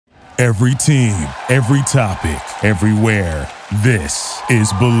Every team, every topic, everywhere. This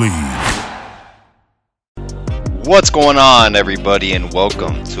is Believe. What's going on, everybody, and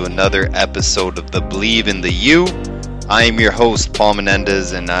welcome to another episode of the Believe in the U. I am your host, Paul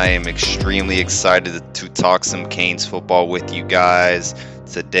Menendez, and I am extremely excited to talk some Canes football with you guys.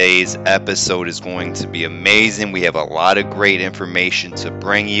 Today's episode is going to be amazing. We have a lot of great information to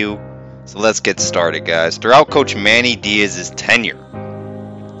bring you. So let's get started, guys. Throughout Coach Manny Diaz's tenure,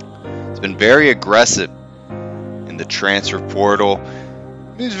 he's been very aggressive in the transfer portal.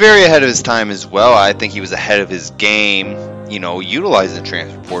 He was very ahead of his time as well. I think he was ahead of his game, utilizing the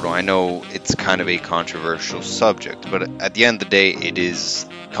transfer portal. I know it's kind of a controversial subject, but at the end of the day, it is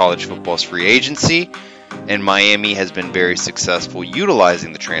college football's free agency, and Miami has been very successful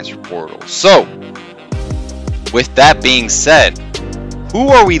utilizing the transfer portal. So, with that being said, who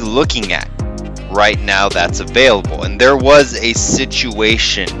are we looking at right now that's available? And there was a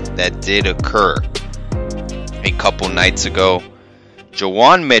situation that did occur a couple nights ago.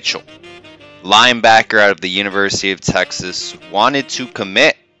 Juwan Mitchell, linebacker out of the University of Texas, wanted to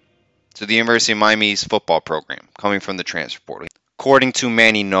commit to the University of Miami's football program, coming from the transfer portal. According to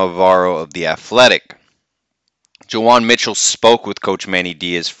Manny Navarro of The Athletic, Juwan Mitchell spoke with Coach Manny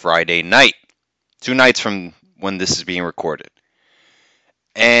Diaz Friday night, 2 nights from when this is being recorded.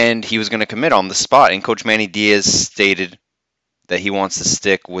 And he was going to commit on the spot. And Coach Manny Diaz stated that he wants to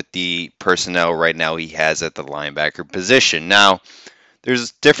stick with the personnel right now he has at the linebacker position. Now,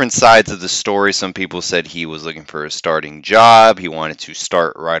 there's different sides of the story. Some people said he was looking for a starting job. He wanted to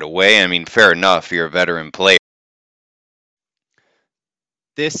start right away. I mean, fair enough. You're a veteran player.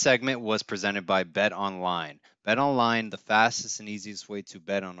 This segment was presented by BetOnline. BetOnline, the fastest and easiest way to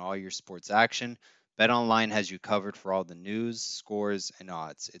bet on all your sports action. BetOnline has you covered for all the news, scores, and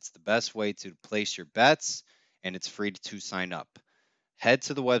odds. It's the best way to place your bets, and it's free to sign up. Head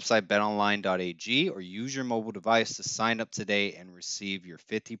to the website betonline.ag or use your mobile device to sign up today and receive your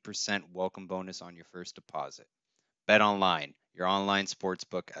 50% welcome bonus on your first deposit. BetOnline, your online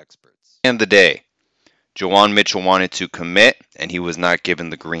sportsbook experts. At the end of the day, Juwan Mitchell wanted to commit, and he was not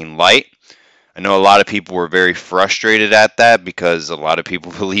given the green light. I know a lot of people were very frustrated at that because a lot of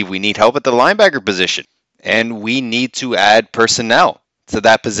people believe we need help at the linebacker position, and we need to add personnel to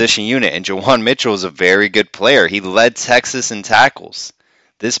that position unit. And Juwan Mitchell is a very good player. He led Texas in tackles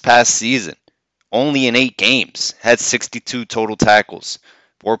this past season, only in 8 games, had 62 total tackles,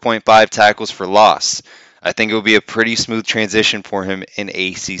 4.5 tackles for loss. I think it will be a pretty smooth transition for him in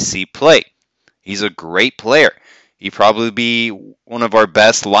ACC play. He's a great player. He'd probably be one of our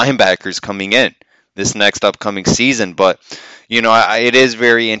best linebackers coming in this next upcoming season. But, it is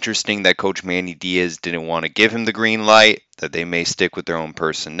very interesting that Coach Manny Diaz didn't want to give him the green light, that they may stick with their own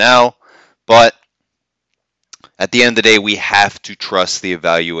personnel. But at the end of the day, we have to trust the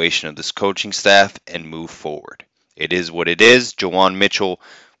evaluation of this coaching staff and move forward. It is what it is. Juwan Mitchell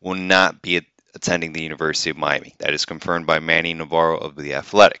will not be attending the University of Miami. That is confirmed by Manny Navarro of The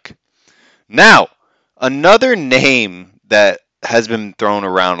Athletic. Now, another name that has been thrown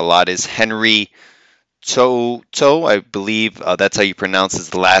around a lot is Henry To'oTo'o. I believe that's how you pronounce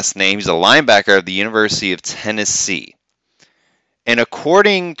his last name. He's a linebacker of the University of Tennessee. And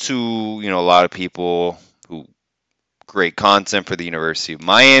according to, a lot of people who create content for the University of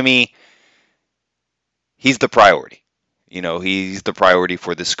Miami, he's the priority. He's the priority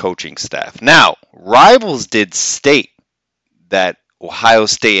for this coaching staff. Now, Rivals did state that Ohio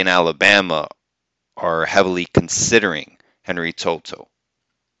State and Alabama are heavily considering Henry To'oTo'o.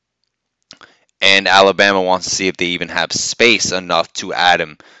 And Alabama wants to see if they even have space enough to add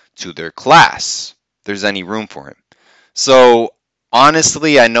him to their class, if there's any room for him. So,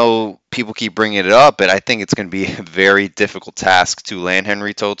 honestly, I know people keep bringing it up, but I think it's going to be a very difficult task to land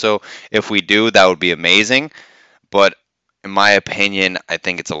Henry To'oTo'o. If we do, that would be amazing. But in my opinion, I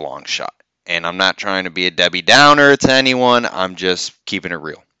think it's a long shot. And I'm not trying to be a Debbie Downer to anyone. I'm just keeping it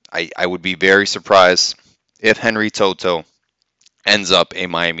real. I would be very surprised if Henry To'oTo'o ends up a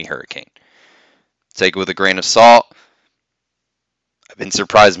Miami Hurricane. Take it with a grain of salt. I've been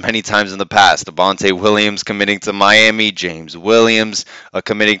surprised many times in the past. Devontae Williams committing to Miami, James Williams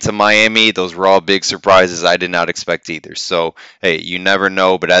committing to Miami. Those were all big surprises I did not expect either. So, hey, you never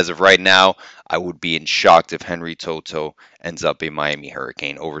know. But as of right now, I would be in shock if Henry To'oTo'o ends up a Miami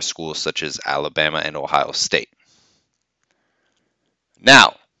Hurricane over schools such as Alabama and Ohio State.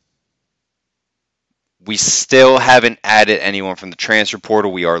 Now, we still haven't added anyone from the transfer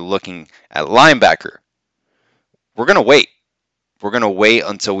portal. We are looking at linebacker. We're going to wait. We're going to wait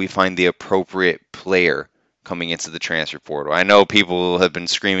until we find the appropriate player coming into the transfer portal. I know people have been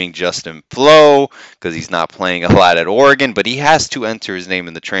screaming Justin Flowe because he's not playing a lot at Oregon, but he has to enter his name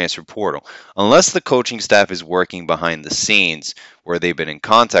in the transfer portal. Unless the coaching staff is working behind the scenes where they've been in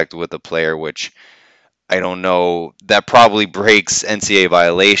contact with a player, which I don't know, that probably breaks NCAA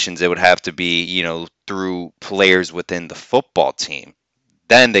violations. It would have to be, through players within the football team.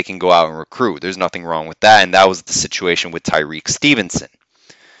 Then they can go out and recruit. There's nothing wrong with that. And that was the situation with Tyreek Stevenson.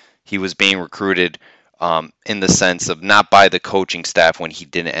 He was being recruited in the sense of not by the coaching staff when he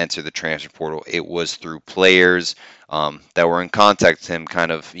didn't enter the transfer portal. It was through players that were in contact with him,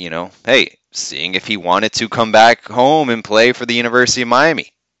 kind of, hey, seeing if he wanted to come back home and play for the University of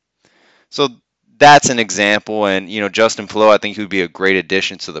Miami. So that's an example. And, Justin Flowe, I think he would be a great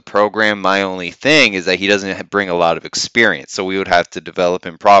addition to the program. My only thing is that he doesn't bring a lot of experience. So we would have to develop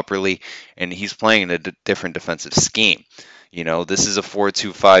him properly. And he's playing in a different defensive scheme. This is a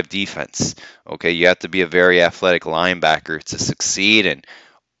 4-2-5 defense. Okay, you have to be a very athletic linebacker to succeed. And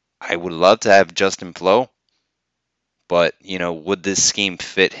I would love to have Justin Flowe. But, would this scheme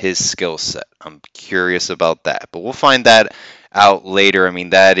fit his skill set? I'm curious about that. But we'll find that out later. I mean,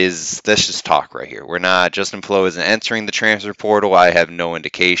 that's just talk right here. Justin Flowe isn't entering the transfer portal. I have no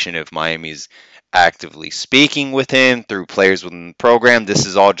indication if Miami's actively speaking with him through players within the program. This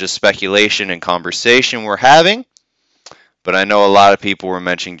is all just speculation and conversation we're having. But I know a lot of people were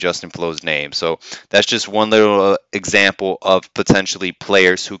mentioning Justin Flowe's name. So that's just one little example of potentially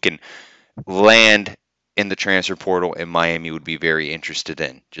players who can land in the transfer portal and Miami would be very interested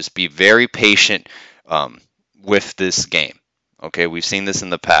in. Just be very patient with this game. Okay, we've seen this in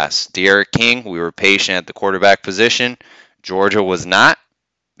the past. D'Eriq King, we were patient at the quarterback position. Georgia was not.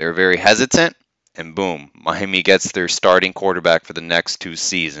 They were very hesitant. And boom, Miami gets their starting quarterback for the next 2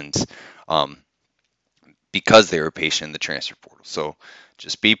 seasons because they were patient in the transfer portal. So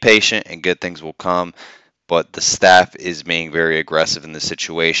just be patient and good things will come. But the staff is being very aggressive in this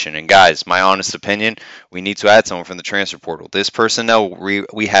situation. And guys, my honest opinion, we need to add someone from the transfer portal. This personnel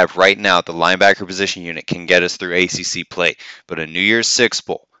we have right now at the linebacker position unit can get us through ACC play. But a New Year's Six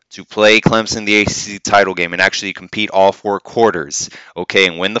Bowl to play Clemson the ACC title game and actually compete all 4 quarters, okay,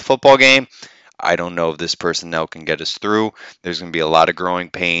 and win the football game, I don't know if this personnel can get us through. There's going to be a lot of growing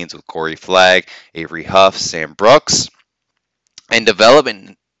pains with Corey Flagg, Avery Huff, Sam Brooks. And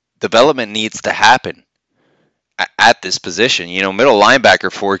development needs to happen at this position. Middle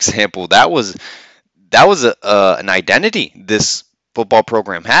linebacker, for example, that was an identity this football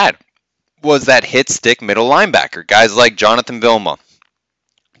program had, was that hit stick middle linebacker. Guys like Jonathan Vilma,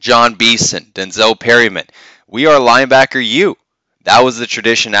 John Beeson, Denzel Perryman. We are linebacker U. That was the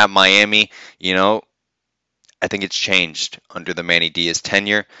tradition at Miami. I think it's changed under the Manny Diaz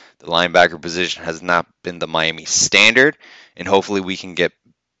tenure. The linebacker position has not been the Miami standard, and hopefully we can get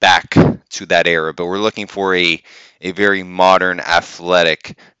back to that era. But we're looking for a very modern,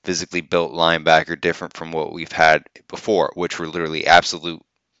 athletic, physically built linebacker, different from what we've had before, which were literally absolute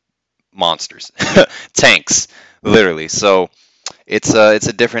monsters, tanks, literally. So it's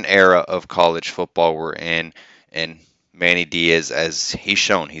a different era of college football we're in, and Manny Diaz, as he's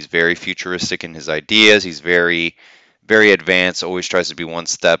shown, he's very futuristic in his ideas. He's very, very advanced, always tries to be one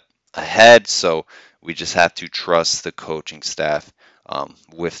step ahead. So we just have to trust the coaching staff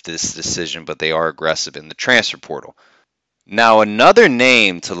with this decision, but they are aggressive in the transfer portal. Now, another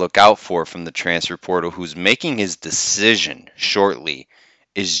name to look out for from the transfer portal who's making his decision shortly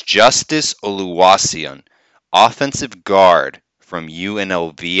is Justice Oluwaseun, offensive guard from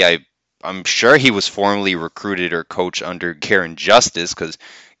UNLV. I'm sure he was formerly recruited or coached under Garin Justice, because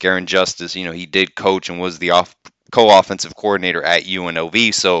Garin Justice, he did coach and was the co-offensive coordinator at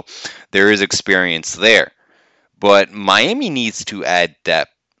UNLV, so there is experience there. But Miami needs to add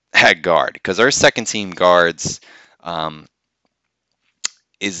depth at guard, because our second team guards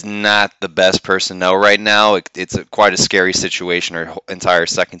is not the best personnel right now. It's quite a scary situation. Our entire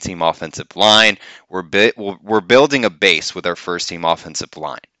second team offensive line. We're building a base with our first team offensive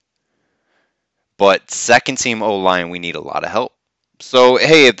line. But second team O-line, we need a lot of help. So,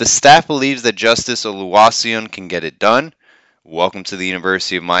 hey, if the staff believes that Justice Oluwaseun can get it done, welcome to the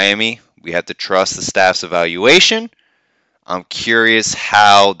University of Miami. We have to trust the staff's evaluation. I'm curious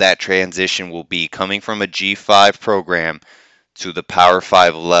how that transition will be coming from a G5 program to the Power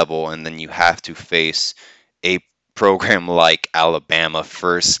 5 level, and then you have to face a program like Alabama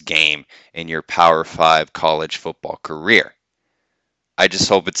first game in your Power 5 college football career. I just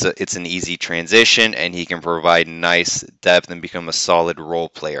hope it's an easy transition and he can provide nice depth and become a solid role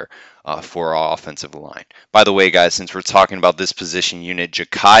player for our offensive line. By the way, guys, since we're talking about this position unit,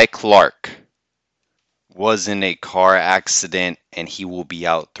 Ja'Kai Clark was in a car accident, and he will be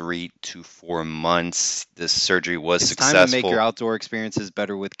out 3 to 4 months. This surgery was It's time to make your successful. outdoor experiences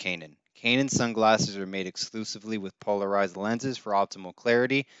better with Kaenon. Kaenon sunglasses are made exclusively with polarized lenses for optimal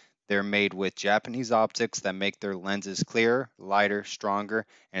clarity. They're made with Japanese optics that make their lenses clearer, lighter, stronger,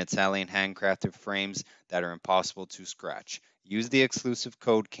 and Italian handcrafted frames that are impossible to scratch. Use the exclusive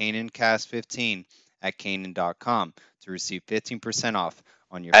code KanonCast15 at Kanon.com to receive 15% off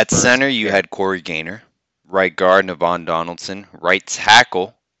on your At first center, you pair. had Corey Gaynor. Right guard, Navon Donaldson. Right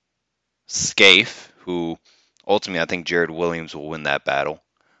tackle, Scaife, who ultimately I think Jared Williams will win that battle,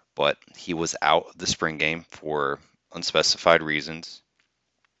 but he was out of the spring game for unspecified reasons.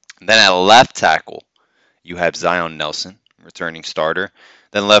 And then at left tackle, you have Zion Nelson, returning starter.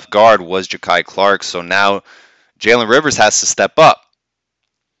 Then left guard was Ja'Kai Clark, so now Jalen Rivers has to step up.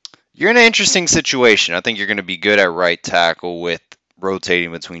 You're in an interesting situation. I think you're going to be good at right tackle with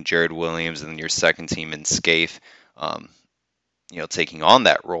rotating between Jared Williams and your second team in Scaife, um, taking on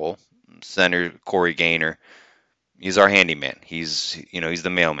that role. Center Corey Gaynor, he's our handyman. He's the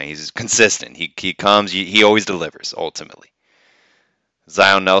mailman. He's consistent. He comes. He always delivers. Ultimately,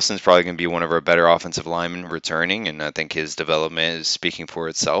 Zion Nelson's probably going to be one of our better offensive linemen returning, and I think his development is speaking for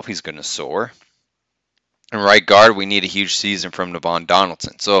itself. He's going to soar. And right guard, we need a huge season from Navon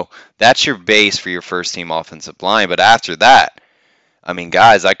Donaldson. So that's your base for your first team offensive line. But after that, I mean,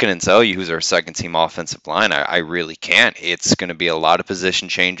 guys, I couldn't tell you who's our second team offensive line. I really can't. It's going to be a lot of position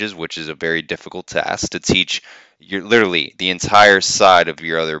changes, which is a very difficult task to teach literally the entire side of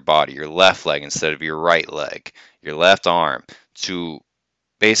your other body, your left leg instead of your right leg, your left arm, to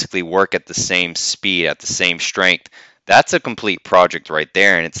basically work at the same speed, at the same strength. That's a complete project right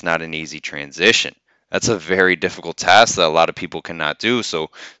there, and it's not an easy transition. That's a very difficult task that a lot of people cannot do.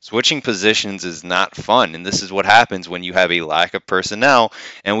 So switching positions is not fun. And this is what happens when you have a lack of personnel.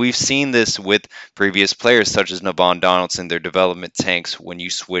 And we've seen this with previous players such as Navon Donaldson, their development tanks when you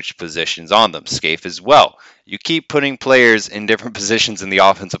switch positions on them. Scaife as well. You keep putting players in different positions in the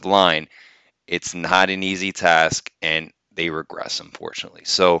offensive line. It's not an easy task, and they regress, unfortunately.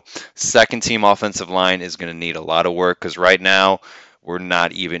 So second team offensive line is going to need a lot of work because right now, we're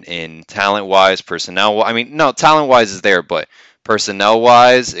not even in talent-wise, personnel. I mean, no, talent-wise is there, but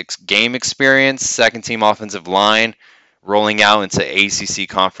personnel-wise, game experience, second-team offensive line, rolling out into ACC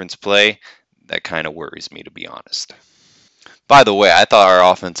conference play, that kind of worries me, to be honest. By the way, I thought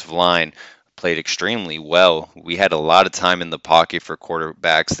our offensive line played extremely well. We had a lot of time in the pocket for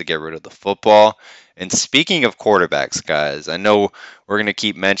quarterbacks to get rid of the football. And speaking of quarterbacks, guys, I know we're going to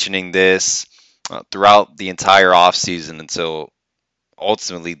keep mentioning this throughout the entire offseason until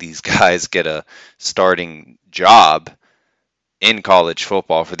ultimately these guys get a starting job in college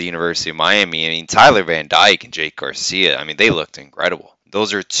football for the University of Miami. I mean, Tyler Van Dyke and Jake Garcia, I mean, they looked incredible.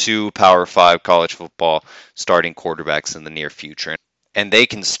 Those are two Power 5 college football starting quarterbacks in the near future. And they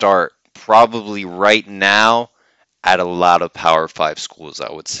can start probably right now at a lot of Power 5 schools,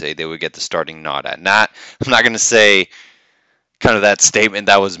 I would say. They would get the starting nod at. I'm not going to say kind of that statement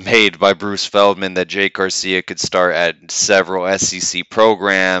that was made by Bruce Feldman that Jake Garcia could start at several SEC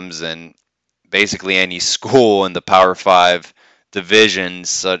programs and basically any school in the Power 5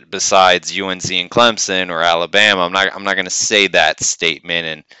 divisions besides UNC and Clemson or Alabama. I'm not going to say that statement,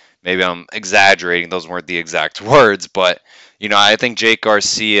 and maybe I'm exaggerating. Those weren't the exact words, but I think Jake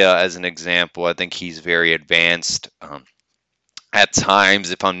Garcia, as an example, I think he's very advanced. At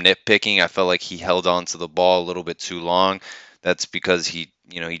times, if I'm nitpicking, I felt like he held on to the ball a little bit too long. That's because he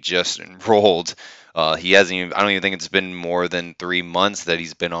just enrolled. He hasn't even. I don't even think it's been more than 3 months that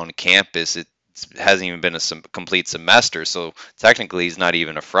he's been on campus. It hasn't even been a complete semester, so technically he's not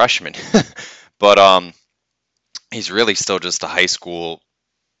even a freshman. But he's really still just a high school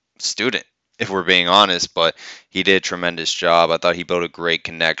student, if we're being honest. But he did a tremendous job. I thought he built a great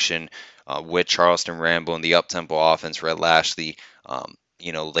connection with Charleston Rambo and the up-tempo offense Red Lashley,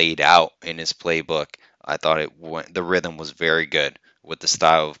 laid out in his playbook. I thought the rhythm was very good with the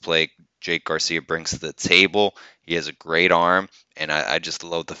style of play Jake Garcia brings to the table. He has a great arm, and I just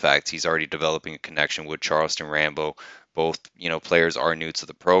love the fact he's already developing a connection with Charleston Rambo. Both, players are new to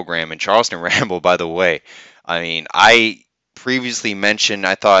the program. And Charleston Rambo, by the way, I mean, I previously mentioned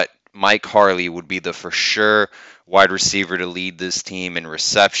I thought Mike Harley would be the for sure wide receiver to lead this team in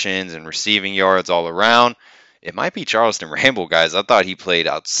receptions and receiving yards all around. It might be Charleston Rambo, guys. I thought he played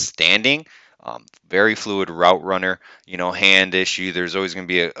outstanding. Very fluid route runner, hand issue. There's always going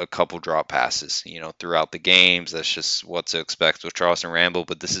to be a couple drop passes, throughout the games. That's just what to expect with Charleston Rambo.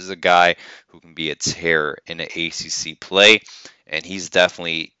 But this is a guy who can be a terror in an ACC play, and he's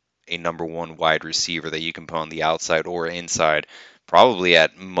definitely a number one wide receiver that you can put on the outside or inside probably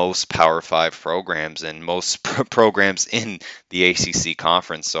at most Power 5 programs and most programs in the ACC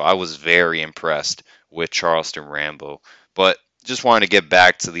conference. So I was very impressed with Charleston Rambo. But just wanted to get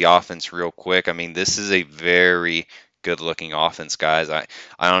back to the offense real quick. I mean, this is a very good looking offense, guys. I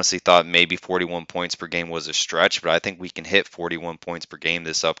honestly thought maybe 41 points per game was a stretch, but I think we can hit 41 points per game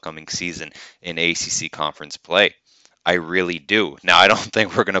this upcoming season in ACC conference play. I really do. Now, I don't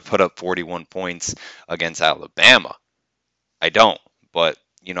think we're going to put up 41 points against Alabama. I don't. But,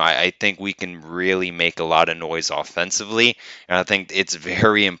 I think we can really make a lot of noise offensively. And I think it's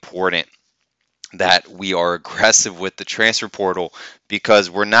very important that we are aggressive with the transfer portal because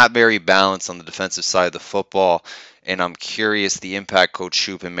we're not very balanced on the defensive side of the football. And I'm curious the impact Coach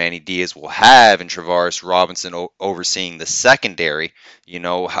Shoop and Manny Diaz will have in Travaris Robinson overseeing the secondary.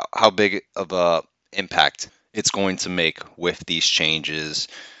 How big of a impact it's going to make with these changes.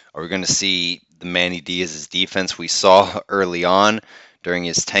 Are we going to see the Manny Diaz's defense we saw early on during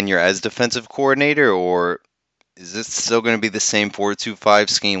his tenure as defensive coordinator, or is this still going to be the same 4-2-5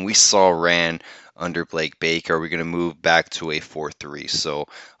 scheme we saw ran under Blake Baker? Are we going to move back to a 4-3? So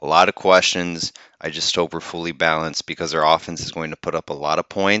a lot of questions. I just hope we're fully balanced because our offense is going to put up a lot of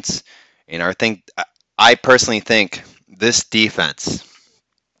points. And I personally think this defense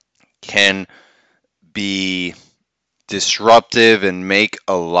can be disruptive and make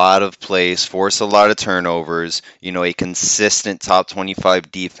a lot of plays, force a lot of turnovers, a consistent top 25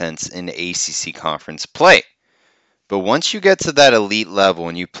 defense in ACC conference play. But once you get to that elite level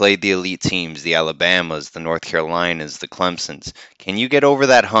and you play the elite teams, the Alabamas, the North Carolinas, the Clemsons, can you get over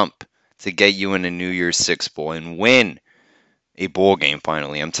that hump to get you in a New Year's Six Bowl and win a bowl game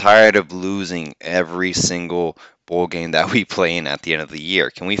finally? I'm tired of losing every single bowl game that we play in at the end of the year.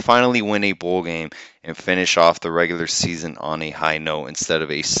 Can we finally win a bowl game and finish off the regular season on a high note instead of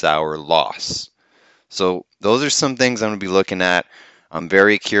a sour loss? So those are some things I'm going to be looking at. I'm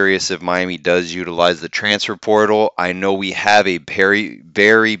very curious if Miami does utilize the transfer portal. I know we have a very,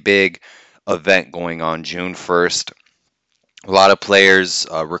 very big event going on June 1st. A lot of players,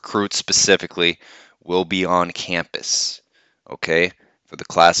 recruits specifically, will be on campus. Okay? For the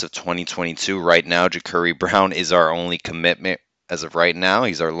class of 2022, right now, Jacurri Brown is our only commitment as of right now.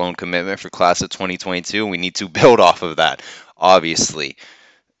 He's our lone commitment for class of 2022. We need to build off of that, obviously.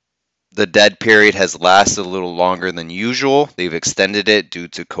 The dead period has lasted a little longer than usual. They've extended it due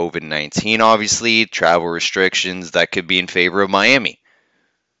to COVID-19, obviously, travel restrictions that could be in favor of Miami.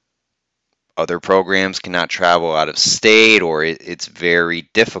 Other programs cannot travel out of state, or it's very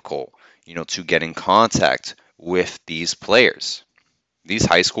difficult, to get in contact with these players, these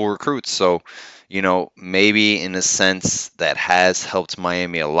high school recruits. So, maybe in a sense that has helped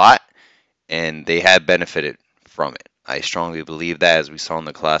Miami a lot, and they have benefited from it. I strongly believe that, as we saw in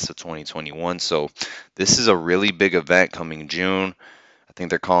the class of 2021. So this is a really big event coming June. I think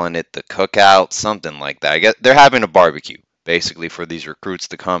they're calling it the Cookout, something like that. I guess they're having a barbecue, basically, for these recruits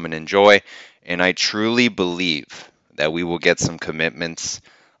to come and enjoy. And I truly believe that we will get some commitments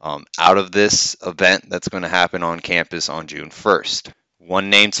out of this event that's going to happen on campus on June 1st. One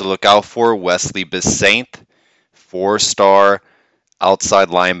name to look out for, Wesley Bissainthe, 4-star outside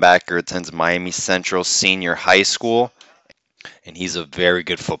linebacker, attends Miami Central Senior High School, and he's a very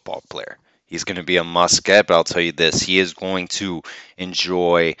good football player. He's going to be a must-get, but I'll tell you this, he is going to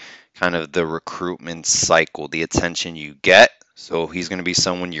enjoy kind of the recruitment cycle, the attention you get. So he's going to be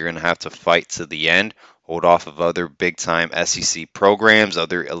someone you're going to have to fight to the end, hold off of other big-time SEC programs,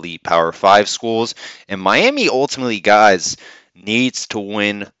 other elite Power 5 schools. And Miami ultimately, guys, needs to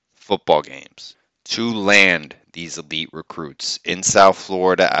win football games to land these elite recruits in South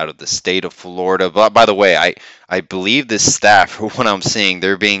Florida, out of the state of Florida. But by the way, I believe this staff, from what I'm seeing,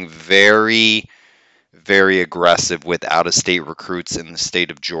 they're being very, very aggressive with out-of-state recruits in the state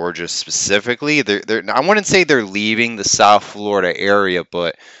of Georgia specifically. I wouldn't say they're leaving the South Florida area,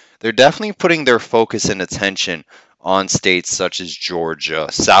 but they're definitely putting their focus and attention on states such as Georgia,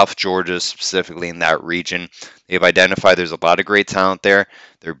 South Georgia specifically in that region. They've identified there's a lot of great talent there.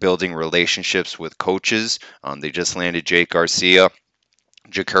 They're building relationships with coaches. They just landed Jake Garcia,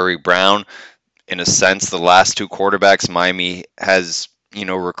 Jacurri Brown. In a sense, the last two quarterbacks Miami has,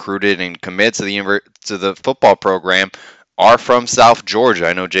 recruited and committed to the football program are from South Georgia.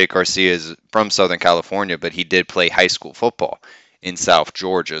 I know Jake Garcia is from Southern California, but he did play high school football in South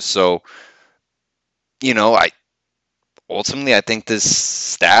Georgia. So, ultimately, I think this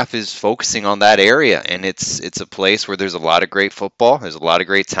staff is focusing on that area, and it's a place where there's a lot of great football. There's a lot of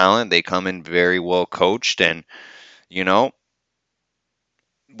great talent. They come in very well coached, and,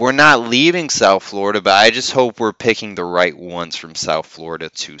 we're not leaving South Florida, but I just hope we're picking the right ones from South Florida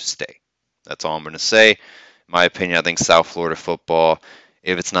to stay. That's all I'm going to say. my opinion, I think South Florida football,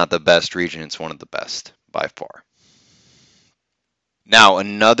 if it's not the best region, it's one of the best by far. Now,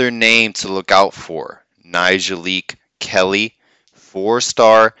 another name to look out for, Nyjalik Kelly,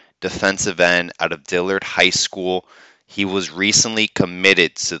 4-star defensive end out of Dillard High School. He was recently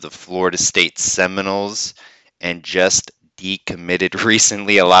committed to the Florida State Seminoles and just decommitted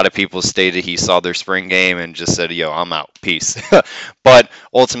recently. A lot of people stated he saw their spring game and just said, yo, I'm out. Peace. But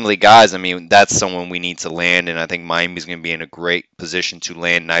ultimately, guys, I mean, that's someone we need to land, and I think Miami's going to be in a great position to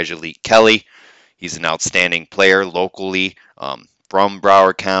land Nyjalik Kelly. He's an outstanding player locally from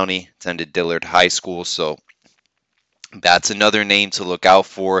Broward County, attended Dillard High School, so that's another name to look out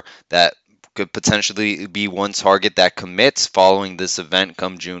for that could potentially be one target that commits following this event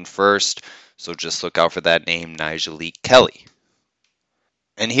come June 1st. So just look out for that name, Nyjalik Kelly.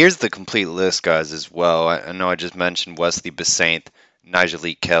 And here's the complete list, guys, as well. I know I just mentioned Wesley Besaint,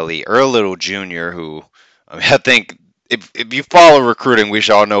 Nyjalik Kelly, Earl Little Jr., who I think if you follow recruiting, we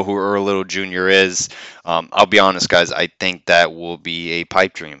should all know who Earl Little Jr. is. I'll be honest, guys, I think that will be a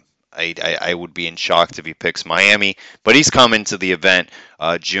pipe dream. I would be in shock if he picks Miami, but he's coming to the event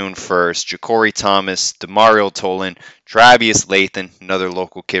June 1st. Ja'Cory Thomas, Demario Tolan, Travius Lathan, another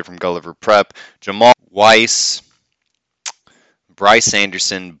local kid from Gulliver Prep, Jamal Weiss, Bryce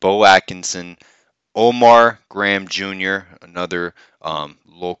Anderson, Bo Atkinson, Omar Graham Jr., another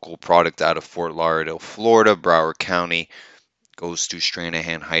local product out of Fort Lauderdale, Florida, Broward County, goes to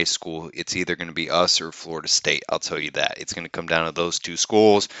Stranahan High School. It's either going to be us or Florida State, I'll tell you that. It's going to come down to those two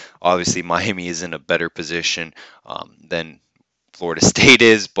schools. Obviously, Miami is in a better position than Florida State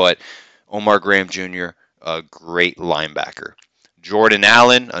is, but Omar Graham Jr., a great linebacker. Jordan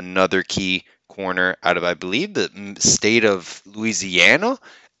Allen, another key corner out of, I believe, the state of Louisiana,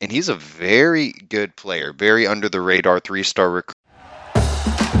 and he's a very good player, very under-the-radar 3-star recruit.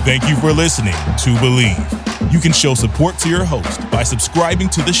 Thank you for listening to Believe. You can show support to your host by subscribing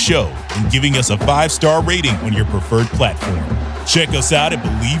to the show and giving us a 5-star rating on your preferred platform. Check us out at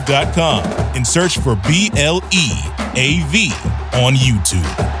Believe.com and search for BLEAV on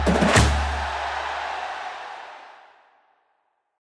YouTube.